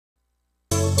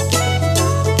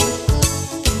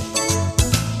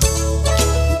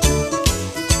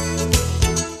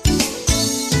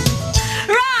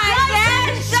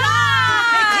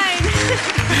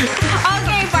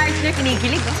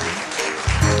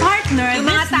partner, Yung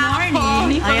mga this tao morning,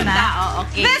 yung mga ayun na. tao,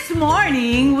 okay. This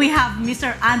morning, we have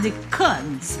Mr. Andy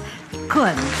Kunz.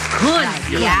 Kunz.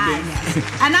 Yes.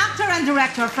 An actor and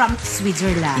director from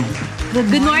Switzerland.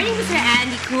 Good morning, Mr.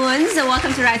 Andy Kunz.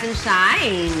 Welcome to Rise and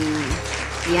Shine.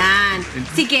 Yan.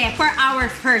 Sige, for our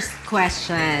first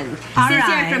question. Since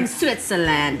you're from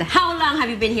Switzerland, how long have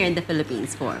you been here in the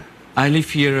Philippines for? I live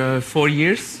here 4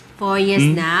 years. 4 years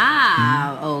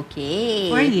now. Okay.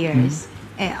 4 years.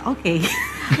 Okay.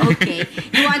 Okay.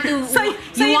 You want to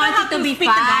you want it to be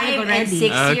 5 and 6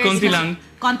 years? Konti lang.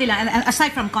 Konti lang. And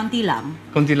aside from konti lang.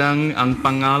 Konti lang. Ang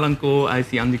pangalan ko ay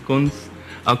si Andy Kunz.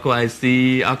 Ako ay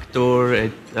si actor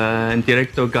at and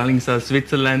director galing sa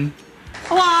Switzerland.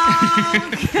 Wow!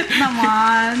 Cute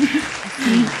naman.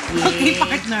 Okay,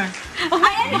 partner.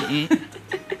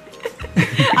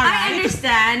 I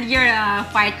understand you're a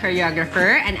fight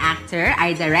choreographer, an actor,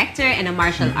 a director, and a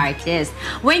martial artist.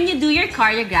 When you do your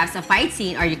choreographs, a fight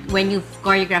scene, or when you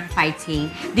choreograph a fight scene,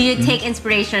 do you take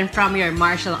inspiration from your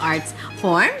martial arts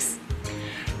forms?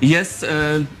 Yes,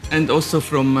 and also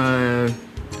from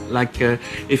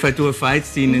if I do a fight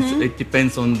scene, it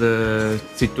depends on the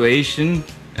situation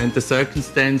and the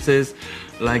circumstances,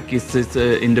 like is it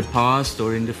in the past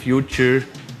or in the future.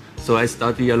 So I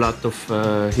study a lot of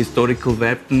historical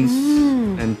weapons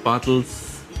and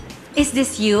battles. Is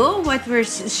this you? What we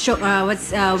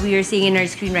are seeing in our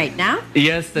screen right now?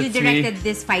 Yes, that's me. You directed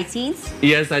these fight scenes?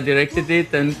 Yes, I directed it,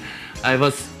 and I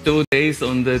was 2 days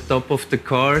on the top of the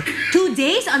car. 2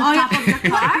 days on top of the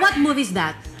car? What movie is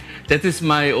that? That is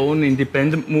my own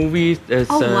independent movie. It's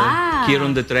wow.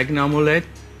 Kiron the Dragon Amulet.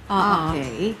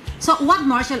 Okay. So what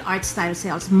martial arts style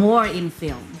sells more in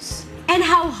films? And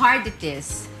how hard it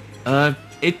is?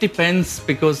 It depends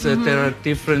because there are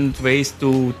different ways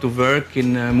to work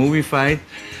in a movie fight.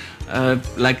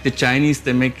 Like the Chinese,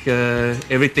 they make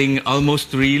everything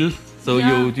almost real. So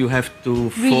you have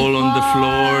to fall on the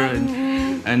floor,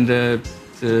 and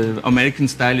the American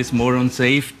style is more on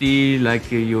safety.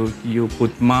 Like you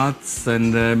put mats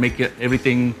and make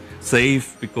everything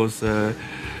safe because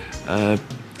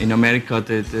in America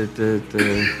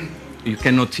you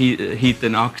cannot hit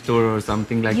an actor or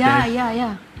something like that.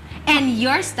 Yeah. And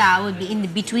your style would be in the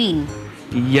between.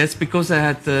 Yes, because I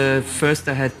had first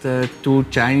I had 2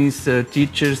 Chinese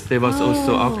teachers. They was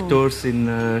also actors in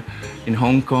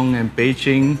Hong Kong and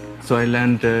Beijing. So I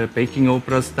learned Peking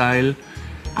opera style.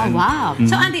 Oh, wow.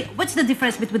 So Andy, what's the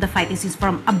difference between the fighting scenes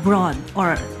from abroad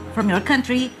or from your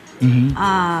country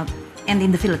and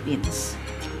in the Philippines?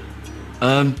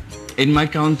 In my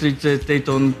country, they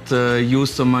don't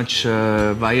use so much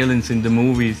violence in the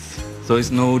movies. So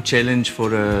it's no challenge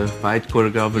for a fight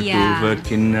choreographer to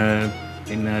work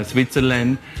in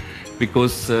Switzerland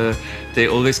because they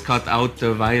always cut out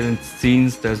the violent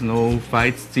scenes. There's no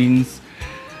fight scenes.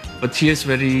 But here's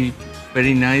very,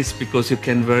 very nice because you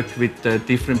can work with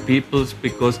different peoples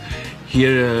because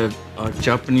here are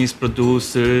Japanese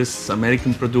producers,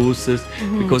 American producers,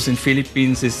 because in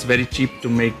Philippines it's very cheap to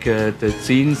make the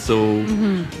scenes. So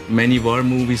many war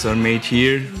movies are made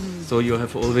here. So you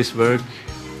have always work.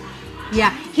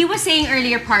 Yeah, he was saying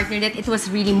earlier, partner, that it was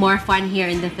really more fun here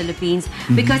in the Philippines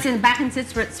because back in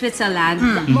Switzerland,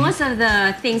 most of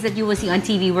the things that you will see on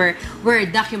TV were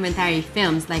documentary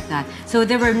films like that. So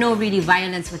there were no really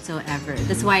violence whatsoever.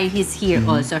 That's why he's here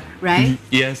also, right?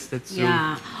 Yes, that's true.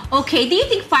 Yeah. Okay, do you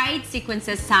think fight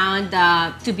sequences sound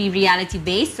to be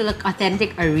reality-based, to look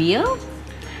authentic or real?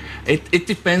 It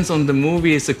depends on the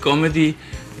movie. It's a comedy.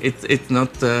 It's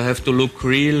not have to look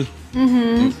real.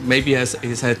 Maybe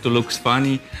it had to look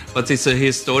funny, but it's a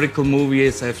historical movie.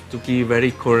 It has to be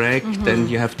very correct, and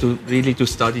you have to really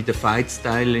study the fight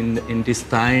style in this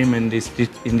time and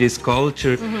in this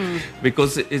culture,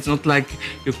 because it's not like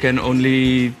you can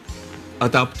only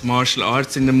adapt martial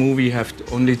arts in the movie. You have to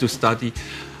only study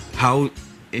how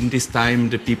in this time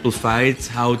the people fight,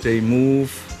 how they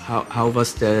move, how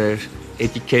was their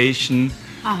education.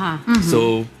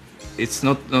 So it's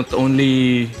not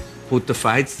only put the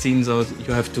fight scenes, or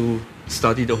you have to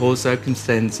study the whole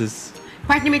circumstances.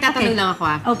 Partner, may tatanong lang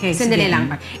ako Okay, sandali sige.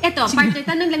 lang. Ito, partner,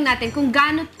 tanong lang natin kung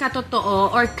gaano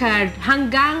katotoo or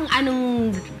hanggang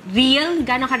anong real,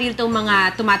 gaano ka-real itong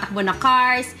mga tumatakbo na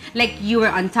cars, like you were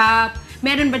on top.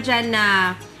 Meron ba dyan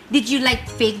na, did you like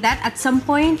fake that at some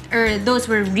point, or those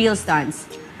were real stunts?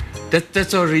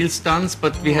 That's our real stunts,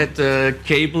 but we had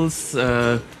cables.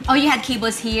 Oh, you had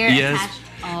cables here attached?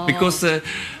 Yes, because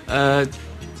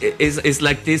it's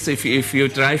like this. If you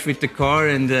drive with the car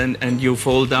and you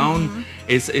fall down,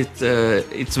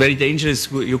 it's very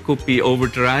dangerous. You could be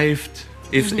overdrived.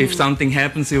 If something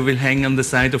happens, you will hang on the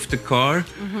side of the car.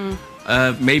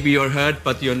 Maybe you're hurt,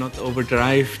 but you're not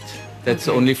overdrived. That's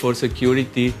only for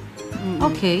security.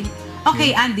 Okay.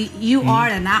 Okay, Andy, you are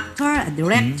an actor, a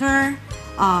director,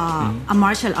 a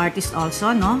martial artist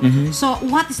also, no? So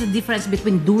what is the difference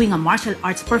between doing a martial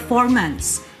arts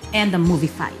performance and a movie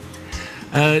fight?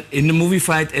 In the movie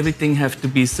fight, everything have to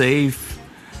be safe.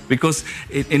 Because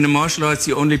in the martial arts,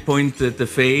 you only point the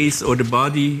face or the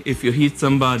body if you hit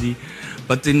somebody.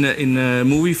 But in a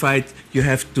movie fight, you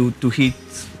have to hit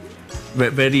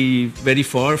very, very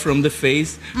far from the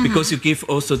face, because you give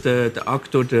also the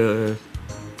actor the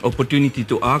opportunity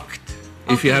to act.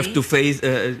 If you have to face,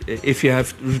 if you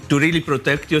have to really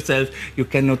protect yourself, you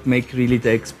cannot make really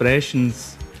the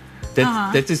expressions.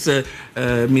 That is a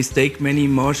mistake many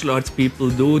martial arts people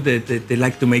do. They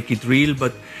like to make it real,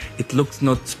 but it looks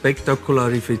not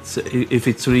spectacular if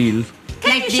it's real.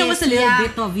 Can you show us a little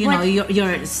bit of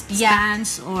your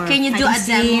stance or can you do a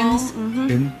demo?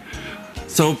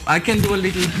 So I can do a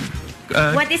little.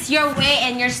 What is your way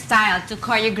and your style to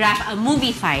choreograph a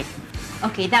movie fight?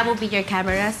 Okay, that will be your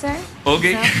camera, sir.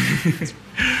 Okay.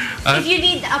 So, if you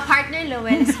need a partner,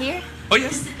 Louella is here. Oh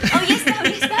yes. Oh yes, no,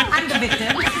 yes, no. I'm the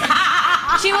victim.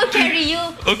 She will carry you.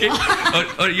 Okay.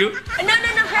 Or you? No,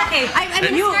 her. Okay, I'm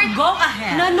in a You skirt. go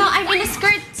ahead. No, I'm in a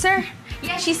skirt, sir.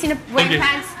 Yeah, she's in a wearing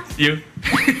pants. You.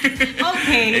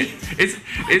 Okay.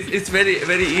 It's very,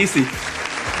 very easy,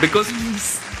 because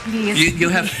you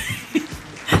have.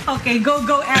 Okay, go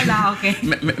Ella. Okay.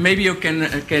 Maybe you can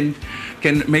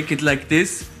make it like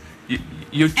this.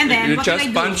 You And then, what just will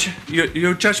I do? punch.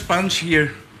 You just punch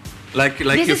here, like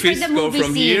This your is for fist the go movie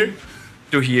from scene. here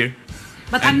to here.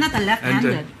 But I'm not a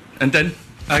left-handed. And then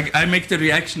I make the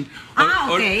reaction.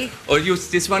 Okay. Or use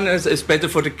this one is better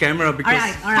for the camera, because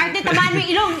All right. Partner, tamaan mo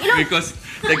yung ilong. because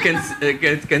they can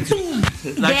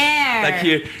like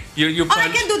here you Oh, punch. I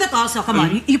can do that also. Come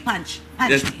on, you punch.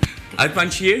 Yes. I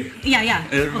punch here. Yeah.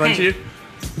 Punch here.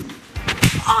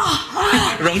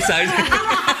 Wrong side.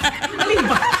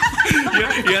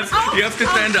 you have to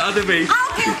turn the other way.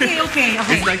 Okay.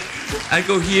 It's like I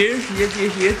go here,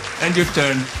 and you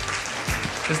turn.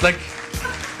 It's like,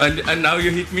 and now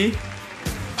you hit me.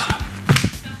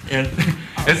 Yeah.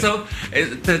 And so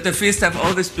the fist have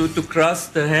always to cross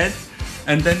the head,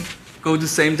 and then go the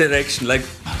same direction, like.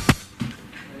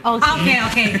 Okay.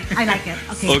 I like it.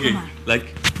 Okay. Okay, Come on.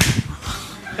 like.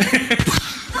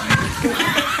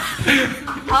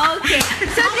 Okay.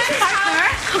 So this is how.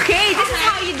 Okay, this is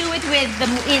how you do it with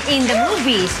in the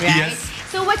movies, right? Yes.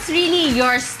 So what's really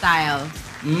your style?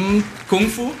 Kung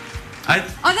Fu.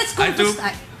 That's cool. I do.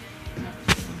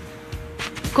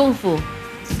 Kung Fu.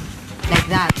 Like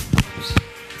that.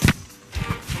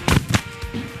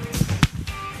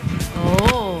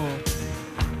 Oh.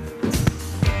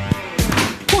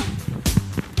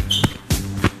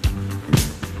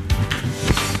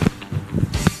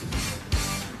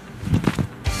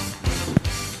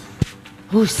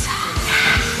 Husa.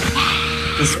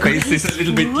 The space is a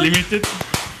little bit limited.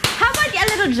 How about a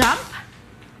little jump?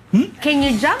 Can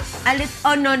you jump a little?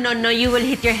 Oh no! You will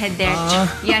hit your head there.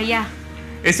 Yeah.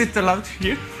 Is it allowed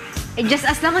here? Just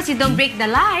as long as you don't break the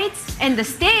lights and the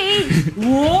stage.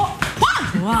 Whoa.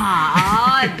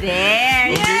 Wow! Oh,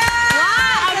 there. Okay.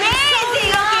 Wow!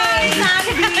 Amazing!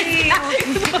 Okay.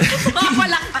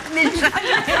 Papalakpak din siya.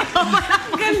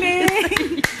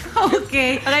 Galing.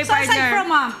 Okay. Okay, So aside partner.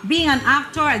 from being an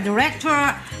actor, a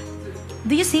director,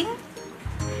 do you sing?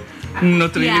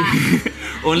 Not really. Yeah.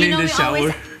 Only You know, in the we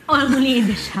shower. Only in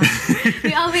the shower.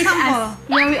 We always Sample. ask.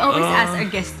 Yeah, we always ask our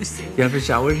guests to sing. You have a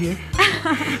shower here?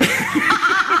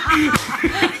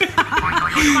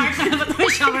 Mark, na ba ito?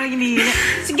 Shower ang hinihingi.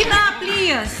 Sige na,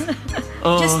 please.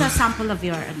 Just a sample of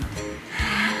your,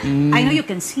 I know you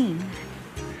can sing.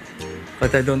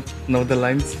 But I don't know the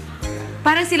lines.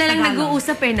 Parang sila lang Tagalog.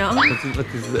 nag-uusap eh, no? What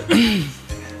is that?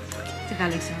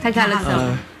 Tagalog song. Tagalog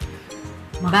song.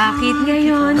 Bakit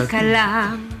ngayon ka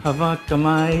lang? Hawak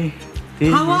kamay.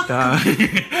 Hawak. Hawak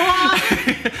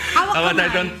Hawak But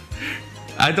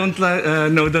I don't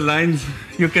know the lines.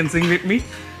 You can sing with me?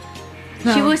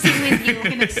 She will sing with you.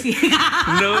 cannot sing.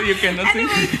 No, you cannot sing.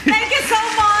 Anyway, thank you so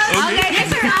much. Okay.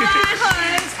 Thanks for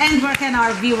answers. And where can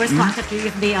our viewers contact you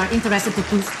if they are interested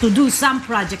to do some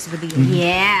projects with you?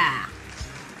 Yeah.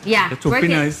 That would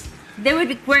be nice.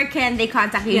 Where can they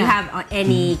contact you? You Yeah. have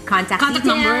any contact Contact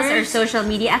details numbers? or social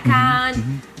media account?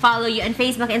 Follow you on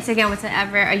Facebook, Instagram,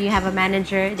 whatsoever. Or you have a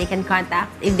manager they can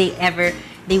contact if they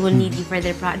will need you for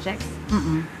their projects.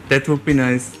 That would be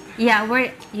nice. Yeah, where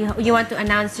you want to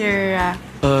announce your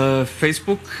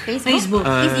Facebook, Facebook?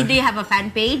 Do you have a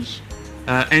fan page?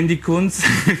 Andy Kunz.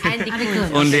 Andy Andy Kunz.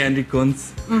 Kunz. Only Andy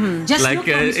Kunz. Just Like look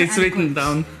for Mr. it's Andy written Kunz.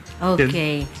 down.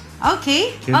 Okay.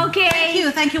 Okay. Okay.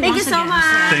 Thank you Thank once you so again, much.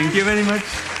 sir. Thank you very much.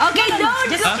 Okay, don't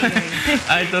Just go. kidding.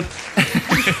 I thought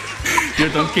you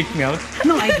don't kick me out.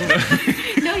 No, I don't.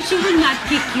 No, she will not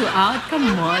kick you out. Come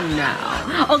on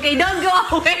now. Okay, don't go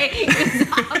away. Because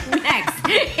up next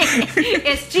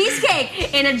is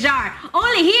cheesecake in a jar.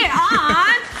 Only here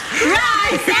on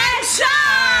Rise and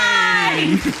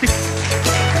Shine.